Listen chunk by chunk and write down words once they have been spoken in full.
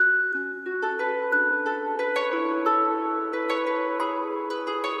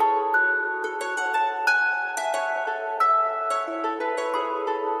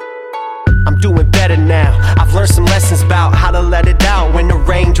better now. I've learned some lessons about how to let it out when the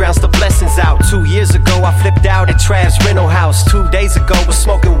rain drowns the blessings out. 2 years ago I flipped out at Trav's rental house. 2 days ago was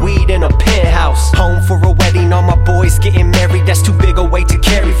smoking weed in a penthouse. Home for a wedding, all my boys getting married. That's too big a weight to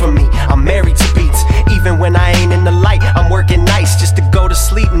carry for me. I'm married to beats. Even when I ain't in the light, I'm working nights just to go to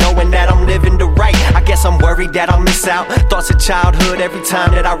sleep knowing that I'm living the right. I guess I'm worried that I'll miss out. Thoughts of childhood every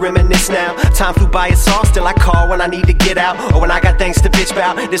time that I reminisce now. Time flew by, it's all still I call when I need to get out, or when I got things to bitch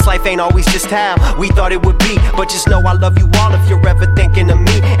about. This life ain't always just how we thought it would be, but just know I love you all if you're ever thinking of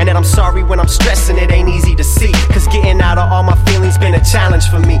me, and that I'm sorry when I'm stressing, it ain't easy to see. Cause getting out of all my feelings been a challenge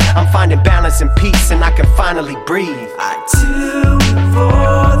for me. I'm finding balance and peace, and I can finally breathe. I do it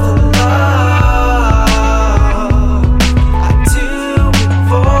for the love.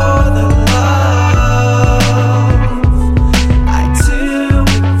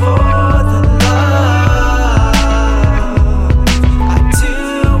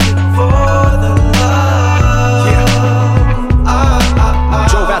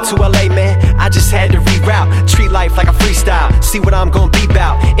 Like a freestyle, see what I'm gonna be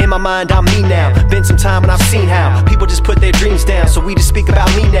about. In my mind, I'm me now. Been some time and I've seen how people just put their dreams down, so we just speak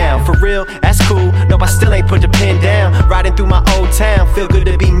about me now. For real, that's cool. No, I still ain't put the pen down. Riding through my old town, feel good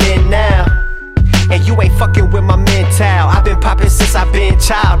to be men now. And you ain't fucking with my mental. I've been popping since I've been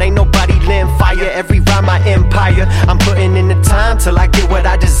child. Ain't nobody lit fire. Every rhyme my empire. I'm putting in the time till I get what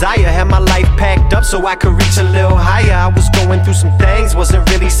I desire. Have my life packed up so I could reach a little higher. I was going through some things, wasn't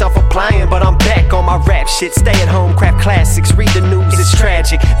really self-applying, but I'm back on my rap shit. Stay at home, craft classics, read the news, it's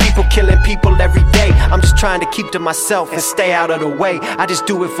tragic. People killing people every day. I'm just trying to keep to myself and stay out of the way. I just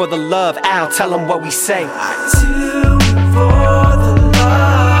do it for the love. I'll tell them what we say. I do it for the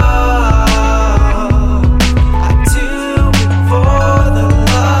love.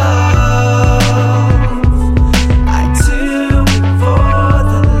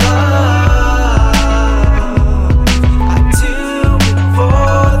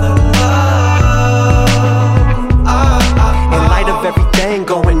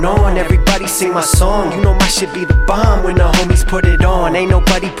 Sing my song, you know my shit be the bomb when the homies put it on. Ain't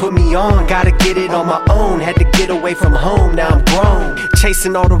nobody put me on, gotta get it on my own. Had to get away from home, now I'm grown.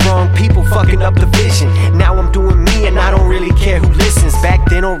 Chasing all the wrong people, fucking up the vision. Now I'm doing me and I don't really care who listens. Back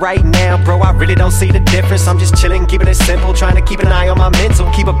then or right now, bro, I really don't see the difference. I'm just chilling, keeping it simple, trying to keep an eye on my mental.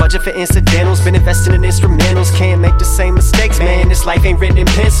 Keep a budget for incidentals, been investing in instrumentals. Can't make the same mistakes, man, this life ain't written in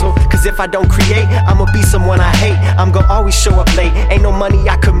pencil. Cause if I don't create, I'ma be someone I hate. I'm gonna always show up late, ain't no money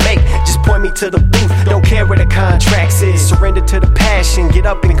I could make. Just point me to the booth, don't care where the contracts is. Surrender to the passion, get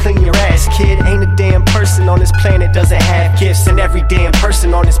up and clean your ass, kid. Ain't a damn person on this planet doesn't have gifts, and every damn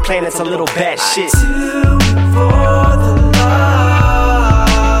person on this planet's a little bad shit. I do it for